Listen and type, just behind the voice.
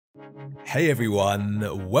Hey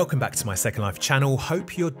everyone, welcome back to my Second Life channel.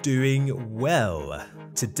 Hope you're doing well.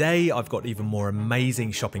 Today I've got even more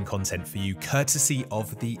amazing shopping content for you courtesy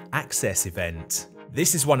of the Access event.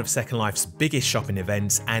 This is one of Second Life's biggest shopping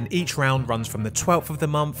events, and each round runs from the 12th of the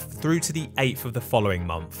month through to the 8th of the following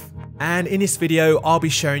month. And in this video I'll be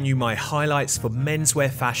showing you my highlights for menswear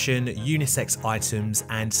fashion, unisex items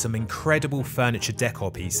and some incredible furniture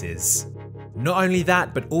decor pieces. Not only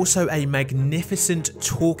that, but also a magnificent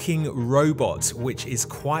talking robot, which is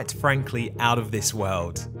quite frankly out of this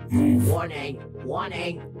world. Warning,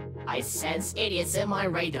 warning, I sense idiots in my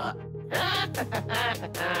radar.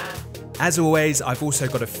 As always, I've also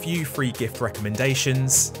got a few free gift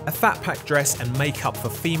recommendations, a fat pack dress and makeup for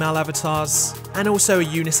female avatars, and also a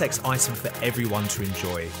unisex item for everyone to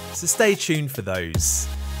enjoy, so stay tuned for those.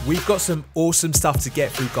 We've got some awesome stuff to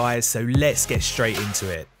get through guys, so let's get straight into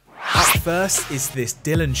it. Up first is this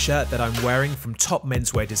Dylan shirt that I'm wearing from top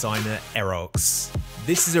menswear designer Erauqs.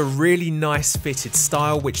 This is a really nice fitted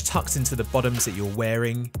style which tucks into the bottoms that you're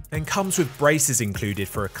wearing and comes with braces included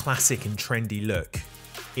for a classic and trendy look.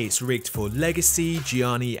 It's rigged for Legacy,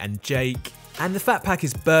 Gianni and Jake, and the fat pack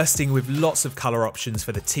is bursting with lots of colour options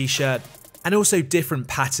for the t-shirt and also different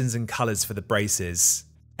patterns and colours for the braces.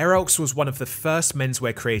 Erauqs was one of the first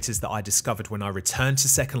menswear creators that I discovered when I returned to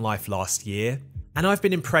Second Life last year, and I've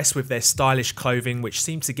been impressed with their stylish clothing which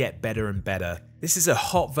seem to get better and better. This is a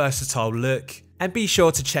hot, versatile look, and be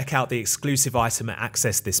sure to check out the exclusive item at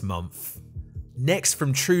Access this month. Next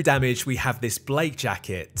from True Damage we have this Blake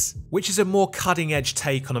jacket, which is a more cutting edge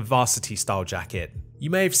take on a varsity style jacket. You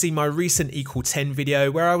may have seen my recent Equal 10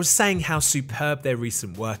 video where I was saying how superb their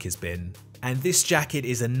recent work has been. And this jacket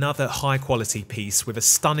is another high quality piece with a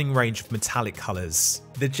stunning range of metallic colours.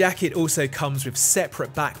 The jacket also comes with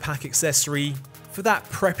separate backpack accessory for that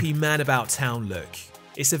preppy man about town look.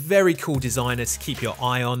 It's a very cool designer to keep your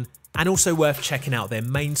eye on, and also worth checking out their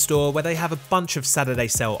main store where they have a bunch of Saturday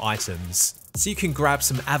sale items, so you can grab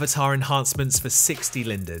some avatar enhancements for 60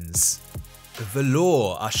 lindens.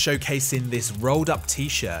 Velour are showcasing this rolled up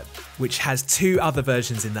t-shirt, which has two other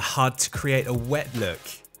versions in the HUD to create a wet look,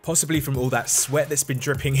 possibly from all that sweat that's been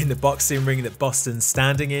dripping in the boxing ring that Boston's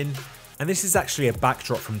standing in. And this is actually a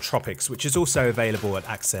backdrop from Tropics, which is also available at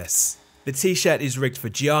Access. The t-shirt is rigged for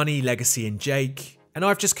Gianni, Legacy and Jake, and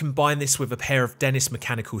I've just combined this with a pair of Dennis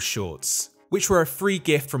Mechanical shorts, which were a free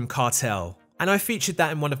gift from Cartel, and I featured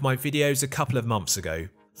that in one of my videos a couple of months ago.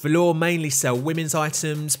 Velour mainly sell women's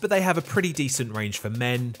items, but they have a pretty decent range for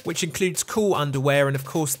men, which includes cool underwear and of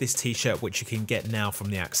course this t-shirt which you can get now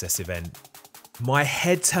from the Access event. My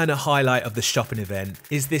head turner highlight of the shopping event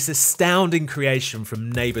is this astounding creation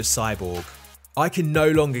from Nebur Cyborg. I can no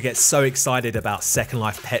longer get so excited about Second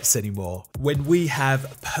Life pets anymore when we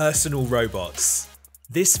have personal robots.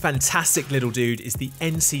 This fantastic little dude is the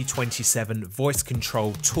NC27 voice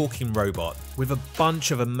controlled talking robot with a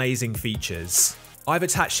bunch of amazing features. I've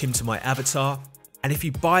attached him to my avatar, and if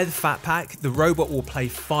you buy the fat pack, the robot will play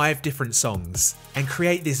 5 different songs and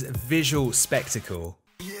create this visual spectacle.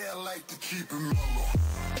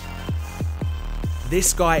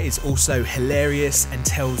 This guy is also hilarious and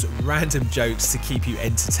tells random jokes to keep you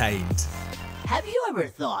entertained. Have you ever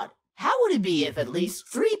thought, how would it be if at least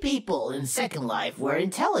 3 people in Second Life were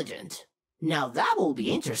intelligent? Now that will be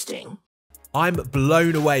interesting. I'm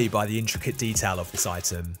blown away by the intricate detail of this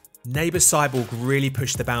item. Nebur Cyborg really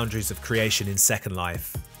pushed the boundaries of creation in Second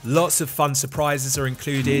Life. Lots of fun surprises are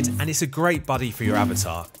included, and it's a great buddy for your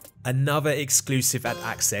avatar. Another exclusive at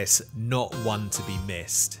Access, not one to be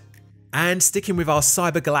missed. And sticking with our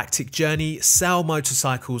cybergalactic journey, Chez Moi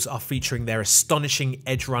motorcycles are featuring their astonishing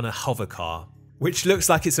Edge Runner hover car, which looks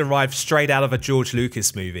like it's arrived straight out of a George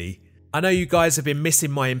Lucas movie. I know you guys have been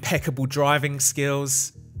missing my impeccable driving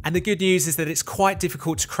skills, and the good news is that it's quite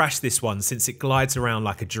difficult to crash this one since it glides around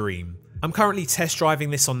like a dream. I'm currently test driving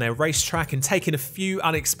this on their racetrack and taking a few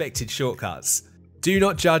unexpected shortcuts. Do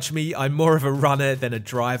not judge me, I'm more of a runner than a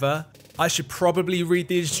driver. I should probably read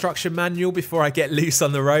the instruction manual before I get loose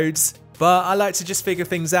on the roads, but I like to just figure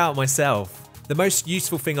things out myself. The most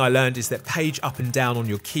useful thing I learned is that page up and down on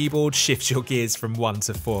your keyboard shifts your gears from 1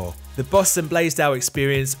 to 4. The Boston Blaisdell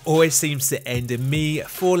experience always seems to end in me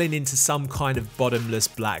falling into some kind of bottomless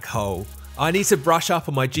black hole. I need to brush up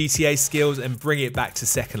on my GTA skills and bring it back to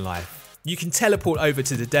Second Life. You can teleport over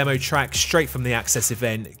to the demo track straight from the Access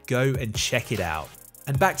event, go and check it out.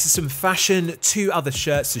 And back to some fashion, 2 other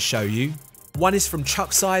shirts to show you. One is from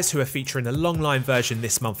Chuck Size, who are featuring a long line version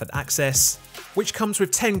this month at Access, which comes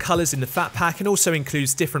with 10 colours in the fat pack and also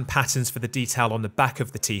includes different patterns for the detail on the back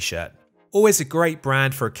of the t-shirt. Always a great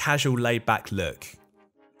brand for a casual laid back look.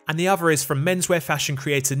 and the other is from menswear fashion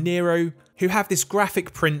creator Nero, who have this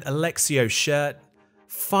graphic print Alexio shirt,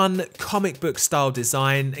 fun comic book style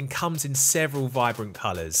design, and comes in several vibrant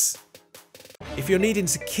colours. If you're needing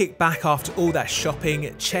to kick back after all that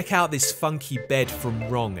shopping, check out this funky bed from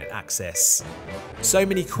Wrong at Access. So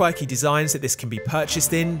many quirky designs that this can be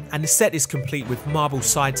purchased in, and the set is complete with marble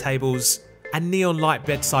side tables and neon light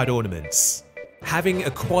bedside ornaments. Having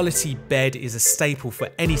a quality bed is a staple for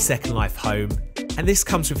any Second Life home, and this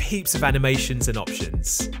comes with heaps of animations and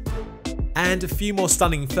options. And a few more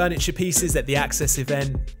stunning furniture pieces at the Access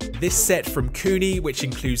event. This set from Kuni, which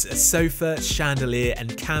includes a sofa, chandelier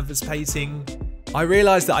and canvas painting. I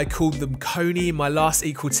realised that I called them Kuni in my last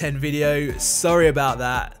Equal 10 video, sorry about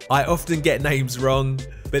that. I often get names wrong,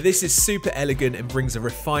 but this is super elegant and brings a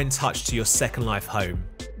refined touch to your Second Life home.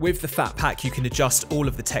 With the Fat Pack you can adjust all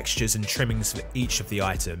of the textures and trimmings for each of the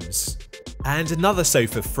items. And another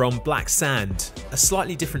sofa from Black Sand, a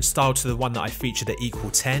slightly different style to the one that I featured at Equal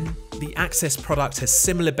 10. The Access product has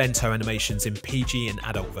similar bento animations in PG and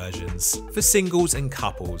adult versions, for singles and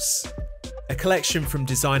couples. A collection from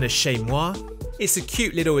designer Chez Moi. It's a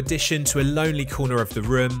cute little addition to a lonely corner of the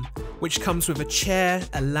room, which comes with a chair,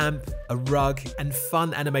 a lamp, a rug, and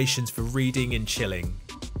fun animations for reading and chilling.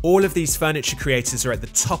 All of these furniture creators are at the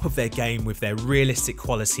top of their game with their realistic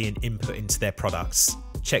quality and input into their products.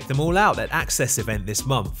 Check them all out at Access event this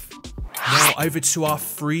month. Now over to our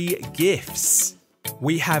free gifts.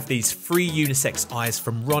 We have these free unisex eyes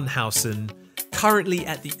from Ronhausen, currently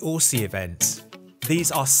at the Erauqs event.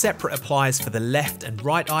 These are separate applies for the left and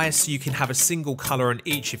right eyes, so you can have a single colour on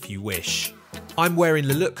each if you wish. I'm wearing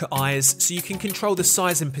Leloutka eyes, so you can control the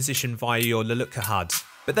size and position via your Leloutka HUD,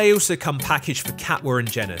 but they also come packaged for Katwa and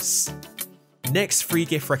Genis. Next free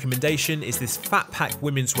gift recommendation is this Fat Pack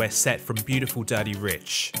women's wear set from Beautiful Dirty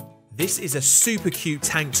Rich. This is a super cute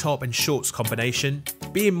tank top and shorts combination,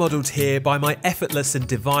 being modelled here by my effortless and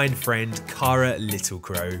divine friend Cara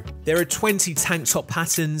Littlecrow. There are 20 tank top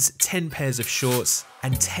patterns, 10 pairs of shorts,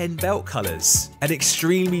 and 10 belt colours. An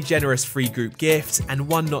extremely generous free group gift, and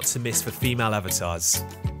one not to miss for female avatars.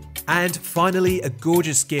 And finally, a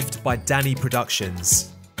gorgeous gift by Dani Productions.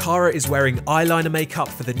 Cara is wearing eyeliner makeup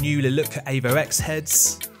for the new Leloutka Evo X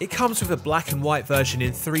heads. It comes with a black and white version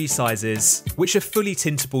in 3 sizes, which are fully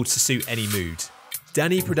tintable to suit any mood.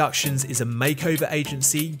 Dani Productions is a makeover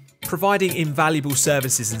agency, providing invaluable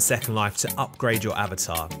services in Second Life to upgrade your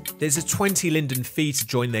avatar. There's a 20 Linden fee to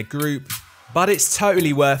join their group, but it's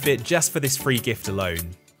totally worth it just for this free gift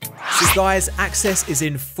alone. So guys, Access is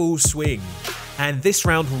in full swing, and this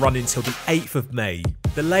round will run until the 8th of May.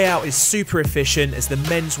 The layout is super efficient as the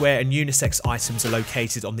menswear and unisex items are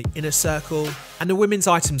located on the inner circle and the women's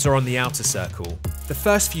items are on the outer circle. The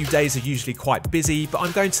first few days are usually quite busy, but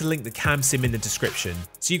I'm going to link the cam sim in the description,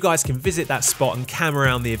 so you guys can visit that spot and cam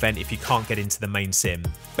around the event if you can't get into the main sim.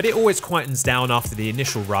 But it always quietens down after the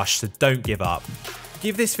initial rush, so don't give up.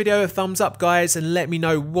 Give this video a thumbs up guys and let me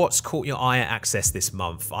know what's caught your eye at Access this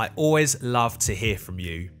month. I always love to hear from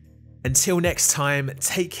you. Until next time,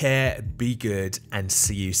 take care, be good, and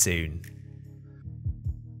see you soon.